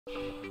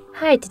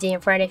Hi, today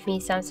in front of me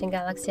Samsung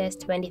Galaxy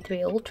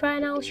S23 Ultra,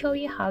 and I'll show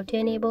you how to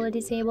enable or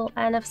disable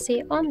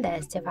NFC on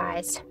this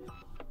device.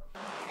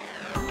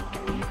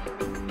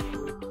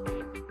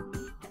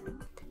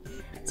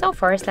 So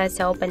first, let's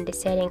open the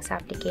settings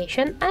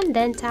application and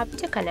then tap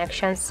to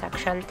connections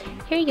section.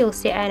 Here you'll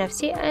see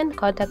NFC and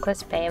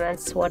contactless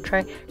payments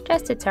switcher.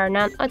 Just to turn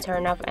on or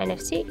turn off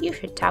NFC, you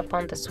should tap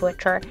on the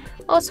switcher.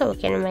 Also, we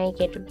can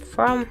make it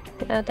from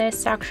this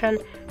section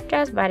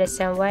just by the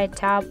same way.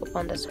 Tap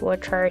on the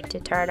switcher to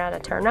turn on or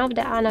turn off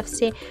the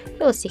NFC.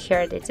 You'll see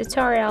here the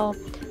tutorial.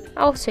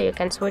 Also, you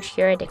can switch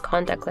here the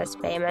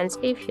contactless payments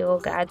if you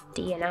got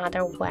the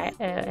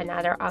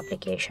another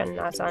application,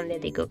 not only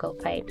the Google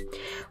Pay.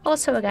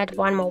 Also, we got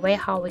one more way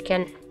how we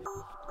can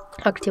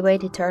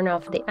activate the turn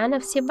off the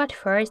NFC, but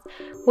first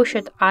we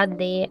should add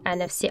the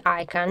NFC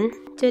icon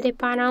to the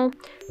panel.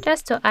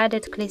 Just to add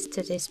it, click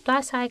to this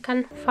plus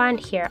icon, find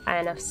here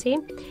NFC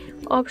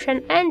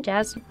option, and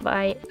just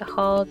by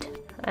hold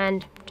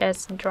and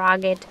just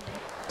drag it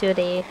to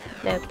the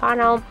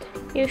panel,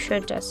 you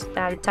should just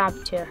then tap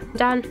to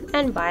done,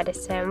 and by the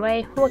same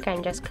way we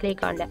can just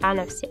click on the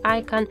NFC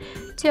icon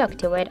to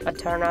activate or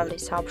turn off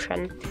this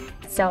option.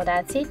 So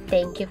that's it.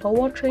 Thank you for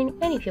watching,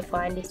 and if you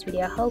find this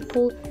video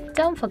helpful,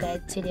 don't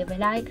forget to leave a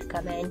like,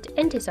 comment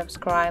and to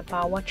subscribe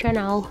our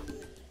channel.